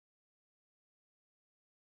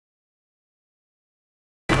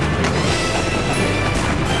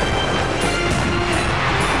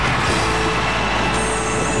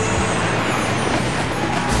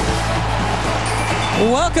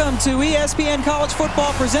Welcome to ESPN College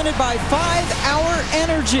Football presented by 5 Hour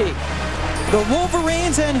Energy. The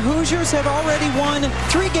Wolverines and Hoosiers have already won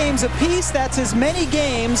 3 games apiece. That's as many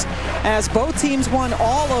games as both teams won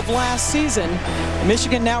all of last season.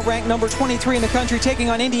 Michigan now ranked number 23 in the country, taking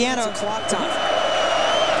on Indiana. It's clock time.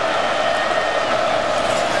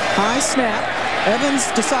 High snap.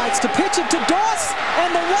 Evans decides to pitch it to Doss,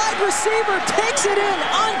 and the wide receiver takes it in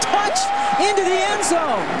untouched into the end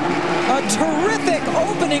zone. A terrific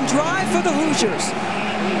opening drive for the Hoosiers.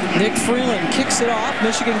 Nick Freeland kicks it off.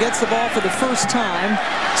 Michigan gets the ball for the first time.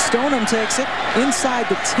 Stonum takes it inside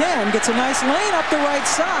the 10, gets a nice lane up the right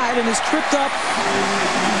side, and is tripped up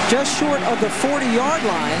just short of the 40-yard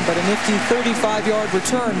line, but a nifty 35-yard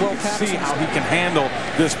return. Well, see how he can handle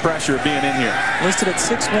this pressure being in here. Listed at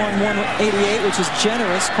 6'1", 188, which is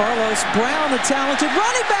generous. Carlos Brown, the talented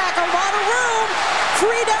running back, a lot of room.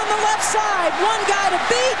 Free down the left side. One guy to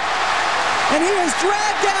beat, and he is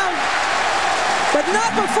dragged down, but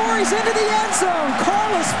not before he's into the end zone.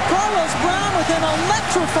 Carlos Brown with an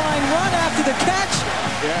electrifying run after the catch.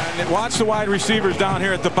 Yeah, and watch the wide receivers down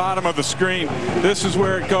here at the bottom of the screen. This is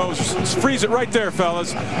where it goes. Freeze it right there,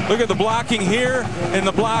 fellas. Look at the blocking here and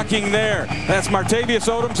the blocking there. That's Martavious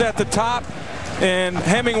Odoms at the top and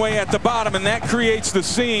Hemingway at the bottom, and that creates the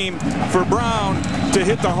seam for Brown to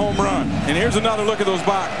hit the home run. And here's another look at those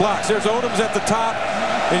blocks. There's Odoms at the top,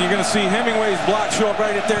 and you're going to see Hemingway's block show up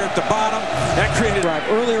right there at the bottom. That created...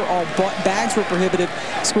 Earlier, all bags were prohibited.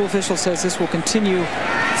 School official says this will continue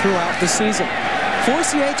throughout the season.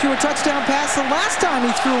 Forcier threw a touchdown pass the last time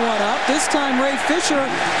he threw one up. This time Ray Fisher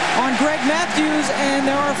on Greg Matthews, and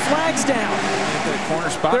there are flags down. The corner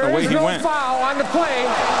spot, the way he went. There is no foul on the play.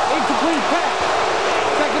 Incomplete pass.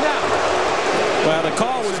 Second down. Well, the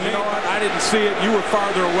call was, you know what, I didn't see it. You were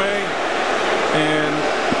farther away, and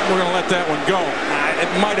we're going to let that one go.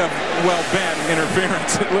 It might have well been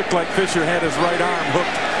interference. It looked like Fisher had his right arm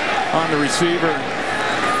hooked on the receiver,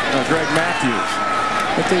 Greg Matthews.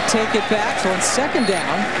 But they take it back, so on second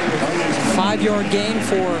down, 5-yard gain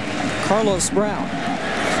for Carlos Brown.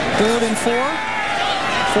 3rd and 4.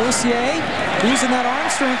 Forcier using that arm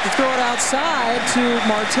strength to throw it outside to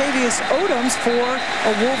Martavious Odoms for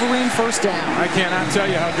a Wolverine first down. I cannot tell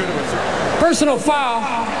you how good it was. Personal foul,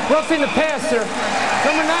 roughing the passer.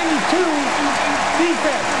 Number 92,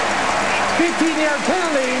 defense. 15-yard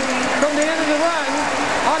penalty from the end of the run.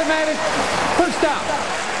 Automatic first down.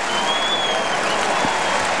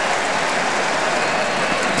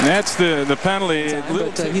 And that's the penalty.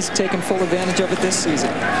 But he's taken full advantage of it this season.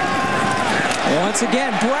 Once again,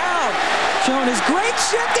 Brown showing his great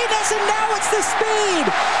shiftiness, and now it's the speed.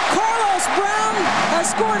 Carlos Brown has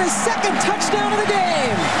scored his 2nd touchdown of the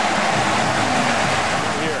game.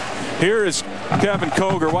 Here is Kevin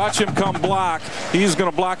Koger. Watch him come block. He's going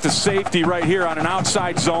to block the safety right here on an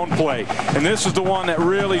outside zone play. And this is the one that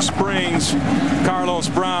really springs Carlos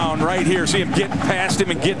Brown right here. See him get past him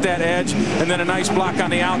and get that edge. And then a nice block on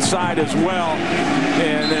the outside as well.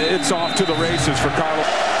 And it's off to the races for Carlos.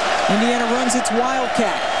 Indiana runs its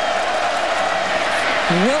Wildcat.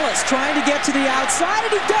 Willis trying to get to the outside,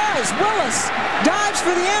 and he does. Willis dives for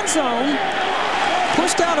the end zone.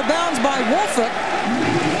 Pushed out of bounds by Wolfert.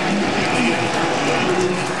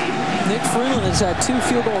 Nick Freeland has had 2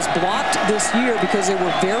 field goals blocked this year because they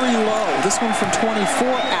were very low. This one from 24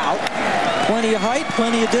 out. Plenty of height,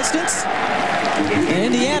 plenty of distance.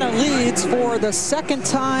 And Indiana leads for the 2nd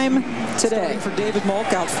time today. For David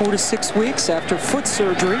Molk, out 4 to 6 weeks after foot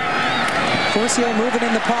surgery. Forcier moving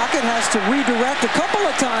in the pocket, has to redirect a couple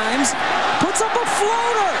of times. Puts up a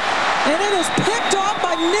floater, and it is picked off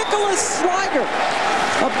by Nicholas Sliger.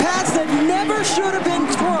 A pass that never should have been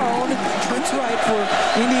thrown. That's right for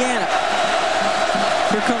Indiana.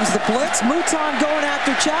 Here comes the blitz. Mouton going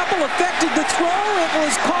after Chappell. Affected the throw. It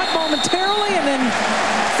was caught momentarily and then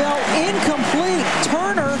fell incomplete.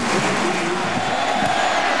 Turner.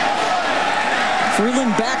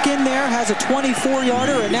 Freeland back in there. Has a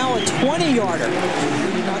 24-yarder and now a 20-yarder.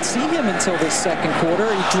 We did not see him until this 2nd quarter.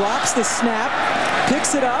 He drops the snap.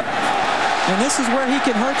 Picks it up. And this is where he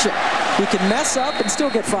can hurt you. He can mess up and still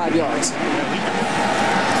get 5 yards.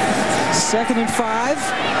 2nd and 5.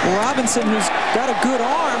 Robinson, who's got a good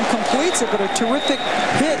arm, completes it, but a terrific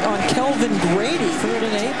hit on Kelvin Grady. 3rd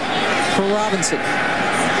and 8 for Robinson.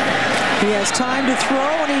 He has time to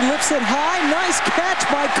throw, and he lifts it high. Nice catch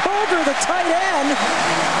by Koger, the tight end.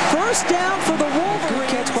 First down for the Wolverine.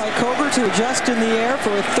 Catch by Koger to adjust in the air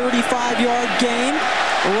for a 35-yard gain.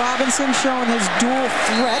 Robinson showing his dual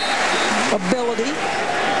threat ability.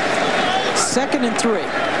 2nd and 3.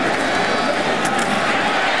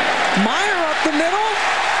 Meyer up the middle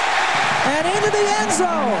and into the end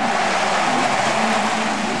zone.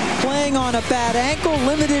 playing on a bad ankle,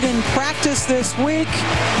 limited in practice this week.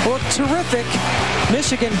 Looked terrific.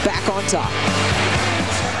 Michigan back on top.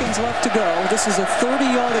 Seconds left to go. This is a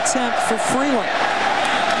 30-yard attempt for Freeland.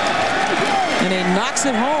 And he knocks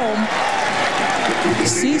it home.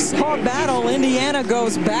 Seesaw battle. Indiana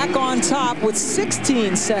goes back on top with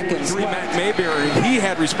 16 seconds. Matt Mayberry, he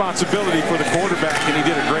had responsibility for the quarterback, and he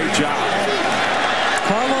did a great job.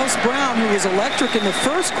 Carlos Brown, who was electric in the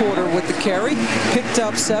first quarter with the carry, picked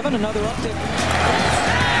up 7. Another update.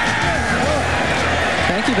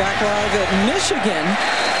 Thank you. Back live at Michigan.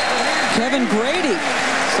 Kevin Grady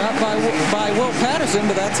stopped by Will Patterson,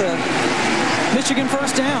 but that's a Michigan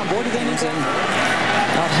first down. Boy, did they need that.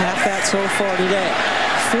 About half that so far today.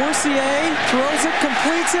 Forcier throws it,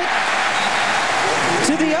 completes it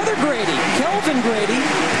to the other Grady. Kelvin Grady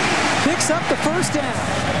picks up the first down.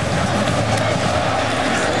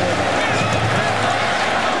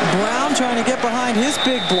 Brown trying to get behind his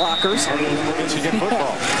big blockers. Michigan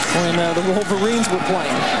football. When the Wolverines were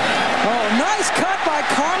playing. Oh, nice cut by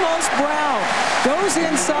Carlos Brown. Goes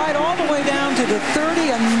inside all the way down to the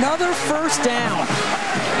 30. Another first down.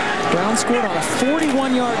 Brown scored on a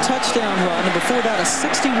 41-yard touchdown run, and before that a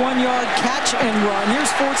 61-yard catch and run.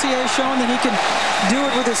 Here's Forcier showing that he can do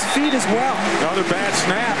it with his feet as well. Another bad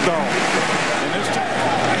snap, though.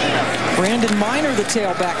 Brandon Minor, the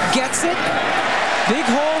tailback, gets it. Big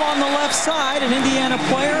hole on the left side. An Indiana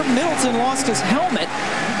player, Middleton, lost his helmet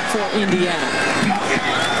for Indiana.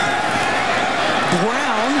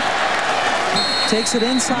 Brown takes it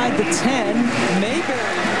inside the 10.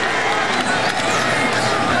 Mayberry.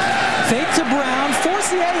 Fake to Brown.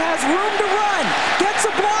 Forcier has room to run. Gets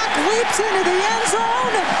a block, leaps into the end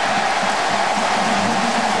zone.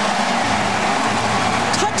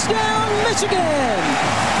 Touchdown, Michigan.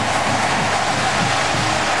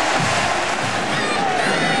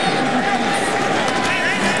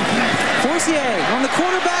 Forcier on the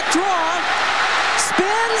quarterback draw.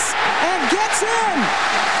 Spins and gets in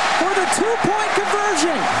for the 2-point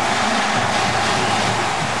conversion.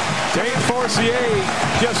 Tate Forcier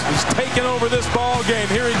just is taking over this ball game.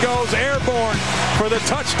 Here he goes, airborne for the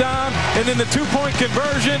touchdown, and then the 2-point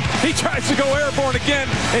conversion. He tries to go airborne again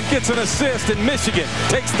and gets an assist, and Michigan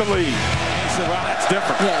takes the lead. He said, well, that's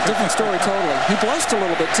different. Yeah, different story totally. He blushed a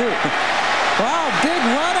little bit, too. Wow, big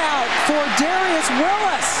run out for Darius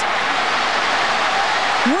Willis.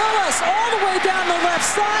 Willis all the way down the left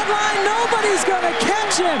sideline. Nobody's going to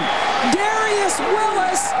catch him. Darius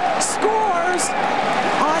Willis scores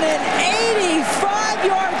on an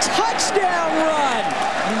 85-yard touchdown run.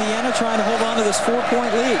 Indiana trying to hold on to this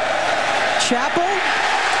 4-point lead. Chappell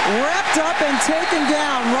wrapped up and taken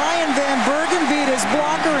down. Ryan Van Bergen beat his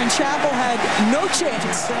blocker, and Chappell had no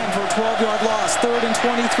chance. For a 12-yard loss. 3rd and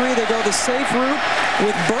 23. They go the safe route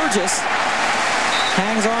with Burgess.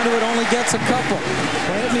 Hangs on to it, only gets a couple.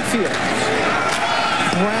 Right at midfield.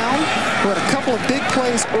 Brown, who had a couple of big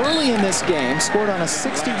plays early in this game, scored on a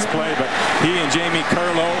 60 play, but he and Jamie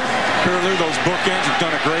Curlew, those bookends, have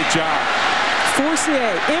done a great job.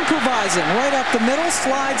 Forcier improvising right up the middle,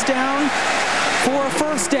 slides down for a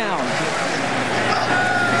first down.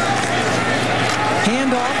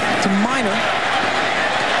 Handoff to Minor.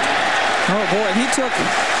 Oh boy, he took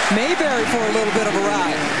Mayberry for a little bit of a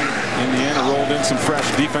ride. Indiana rolled in some fresh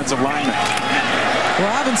defensive linemen.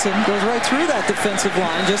 Robinson goes right through that defensive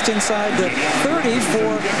line, just inside the 30 for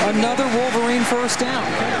another Wolverine first down.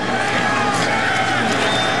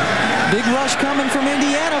 Big rush coming from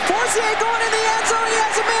Indiana. Forcier going in the end zone. He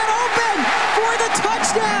has a man open for the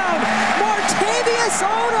touchdown. Martavious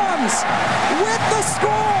Odoms with the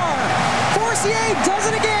score. Forcier does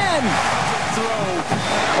it again.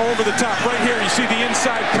 Throw over the top. Right here, you see the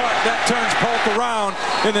inside cut. That turns Polk around.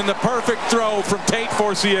 And then the perfect throw from Tate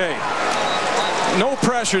Forcier. No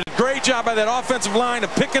pressure. Great job by that offensive line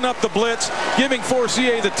of picking up the blitz, giving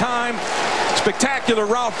Forcier the time. Spectacular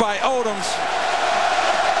route by Odoms.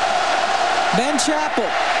 Ben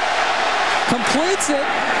Chappell completes it.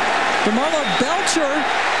 DeMarlo Belcher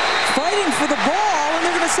fighting for the ball, and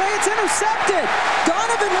they're going to say it's intercepted.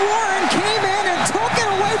 Donovan Warren came in and took it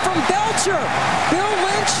away from Belcher. Bill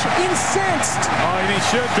Lynch incensed. Oh, and he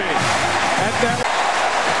should be. At that,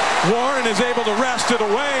 Warren is able to wrest it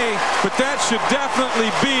away, but that should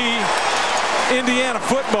definitely be Indiana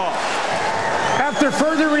football. After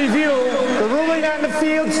further review, the ruling on the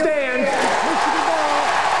field stands.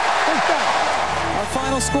 Our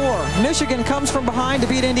final score, Michigan comes from behind to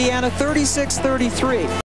beat Indiana 36-33.